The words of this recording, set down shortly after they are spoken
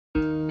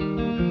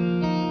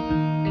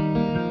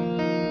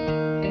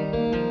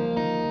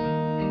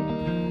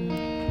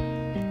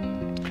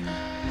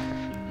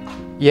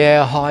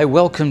Yeah, hi,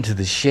 welcome to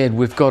the shed.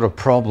 We've got a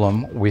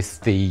problem with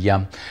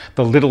the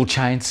little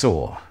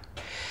chainsaw.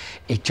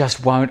 It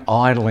just won't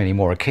idle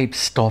anymore. It keeps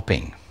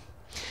stopping.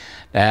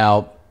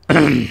 Now,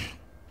 it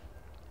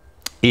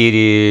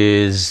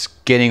is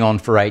getting on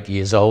for 8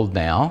 years old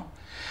now,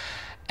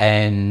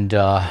 and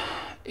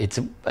it's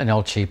an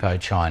El Cheapo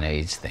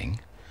Chinese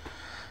thing.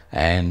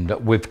 And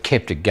we've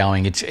kept it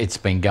going. It's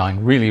been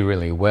going really,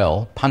 really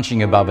well,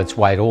 punching above its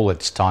weight all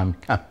its time.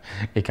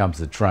 Here comes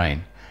the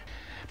train.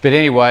 But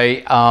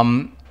anyway,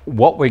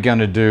 what we're going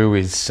to do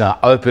is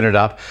open it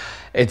up.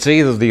 It's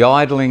either the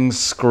idling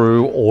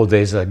screw or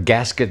there's a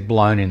gasket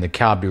blown in the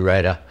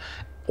carburetor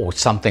or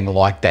something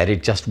like that.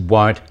 It just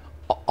won't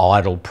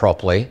idle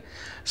properly.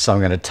 So I'm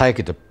going to take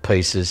it to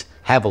pieces,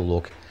 have a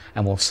look,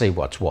 and we'll see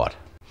what's what.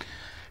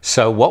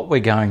 So what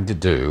we're going to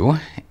do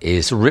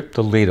is rip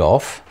the lid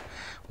off.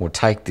 We'll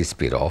take this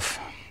bit off,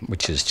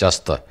 which is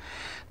just the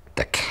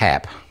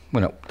cap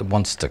when it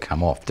wants to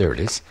come off. There it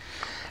is.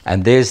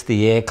 And there's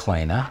the air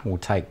cleaner. We'll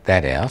take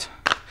that out.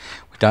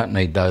 We don't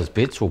need those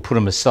bits. We'll put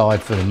them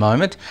aside for the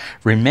moment,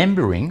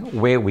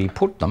 remembering where we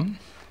put them.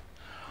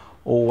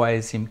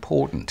 Always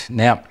important.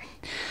 Now,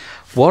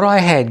 what I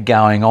had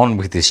going on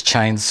with this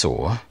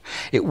chainsaw,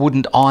 it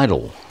wouldn't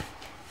idle.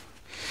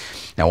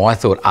 Now I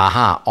thought,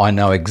 aha, I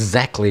know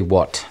exactly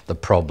what the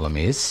problem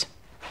is.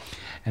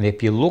 And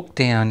if you look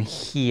down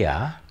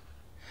here,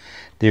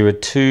 there are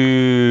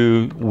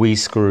two wee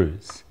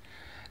screws.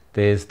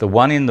 There's the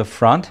one in the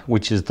front,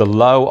 which is the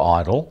low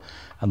idle,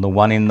 and the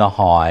one in the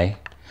high,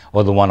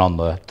 or the one on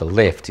the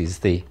left is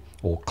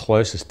or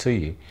closest to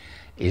you,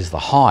 is the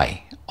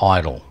high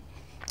idle.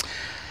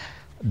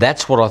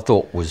 That's what I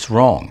thought was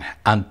wrong,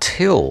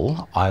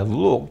 until I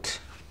looked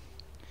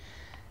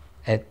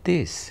at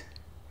this.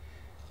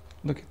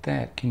 Look at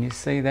that, can you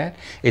see that?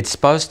 It's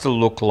supposed to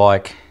look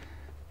like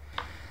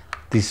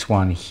this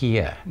one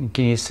here.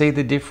 Can you see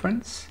the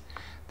difference?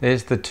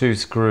 There's the two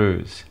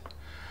screws.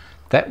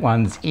 That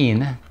one's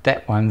in,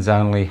 that one's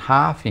only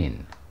half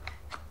in.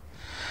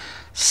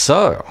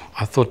 So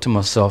I thought to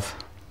myself,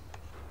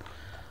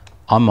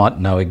 I might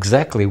know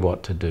exactly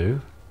what to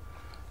do,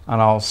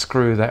 and I'll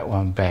screw that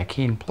one back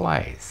in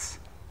place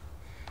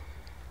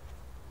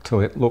till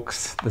it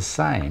looks the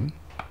same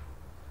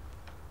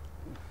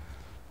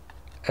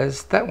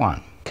as that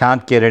one.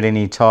 Can't get it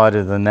any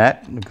tighter than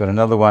that. We've got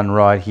another one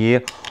right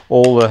here.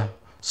 All the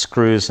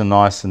screws are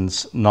nice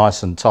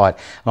and tight.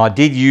 And I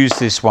did use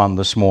this one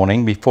this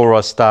morning before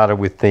I started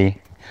with the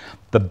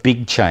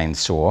big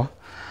chainsaw,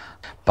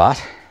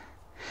 but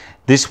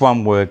this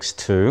one works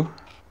too.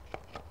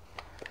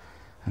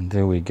 And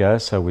there we go.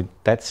 So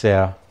that's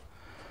our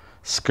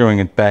screwing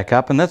it back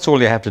up, and that's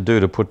all you have to do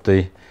to put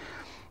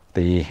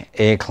the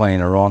air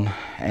cleaner on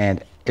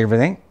and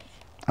everything.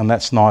 And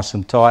that's nice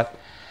and tight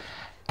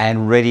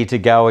and ready to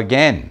go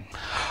again.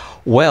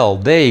 Well,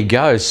 there you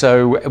go.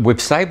 So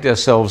we've saved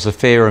ourselves a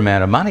fair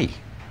amount of money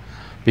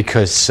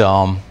because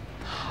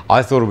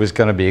I thought it was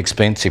going to be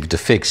expensive to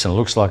fix, and it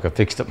looks like I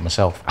fixed it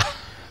myself.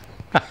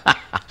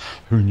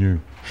 Who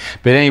knew?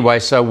 But anyway,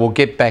 so we'll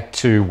get back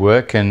to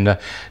work and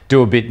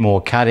do a bit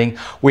more cutting.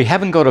 We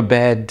haven't got a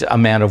bad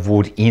amount of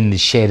wood in the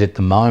shed at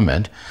the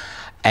moment,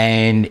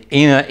 and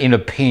in a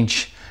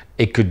pinch,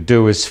 it could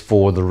do us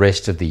for the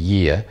rest of the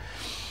year,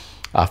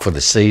 for the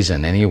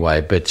season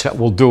anyway. But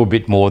we'll do a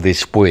bit more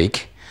this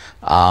week.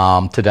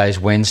 Today's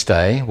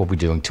Wednesday, we'll be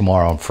doing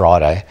tomorrow and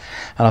Friday,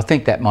 and I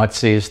think that might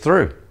see us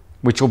through,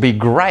 which will be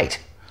great.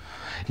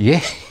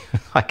 Yeah,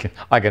 I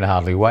can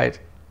hardly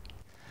wait.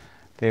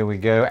 There we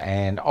go,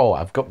 and oh,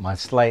 I've got my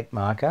slate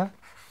marker,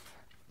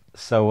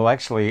 so we'll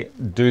actually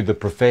do the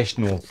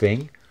professional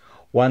thing.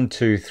 1,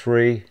 2,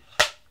 3,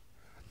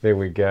 there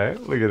we go.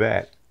 Look at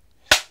that,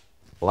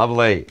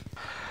 lovely.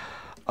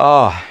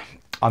 Oh,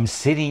 I'm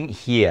sitting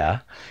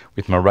here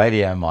with my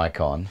radio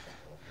mic on.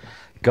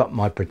 Got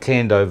my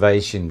Pretend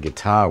Ovation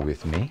guitar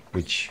with me,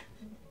 which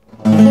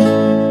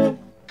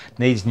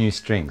needs new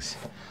strings.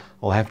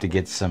 I'll have to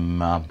get some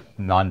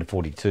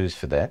 9-42s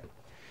for that.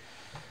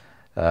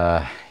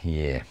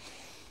 Yeah.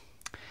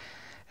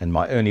 And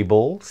my Ernie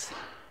balls.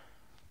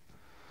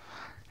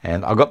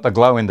 And I got the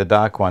glow in the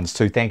dark ones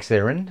too. Thanks,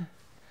 Erin.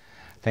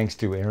 Thanks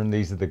to Erin.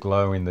 These are the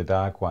glow in the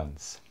dark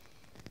ones.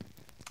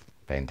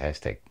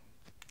 Fantastic.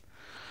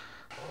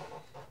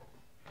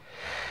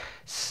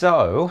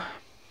 So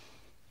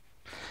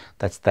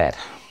that's that.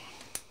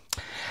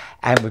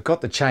 And we've got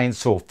the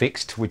chainsaw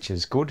fixed, which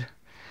is good.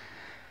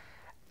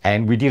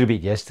 And we did a bit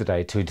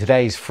yesterday too.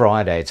 Today's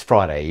Friday. It's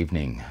Friday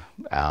evening,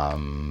 about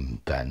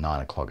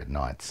 9 o'clock at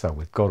night. So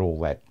we've got all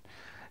that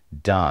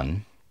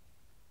done.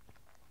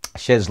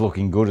 Shed's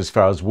looking good as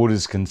far as wood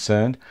is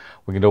concerned.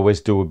 We can always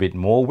do a bit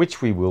more,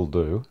 which we will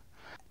do.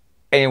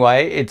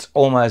 Anyway, it's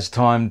almost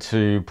time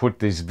to put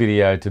this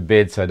video to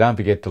bed. So don't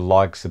forget to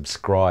like,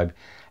 subscribe,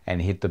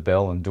 and hit the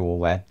bell and do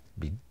all that.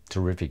 It'd be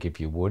terrific if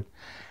you would.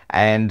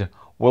 And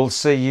we'll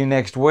see you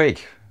next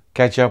week.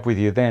 Catch up with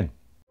you then.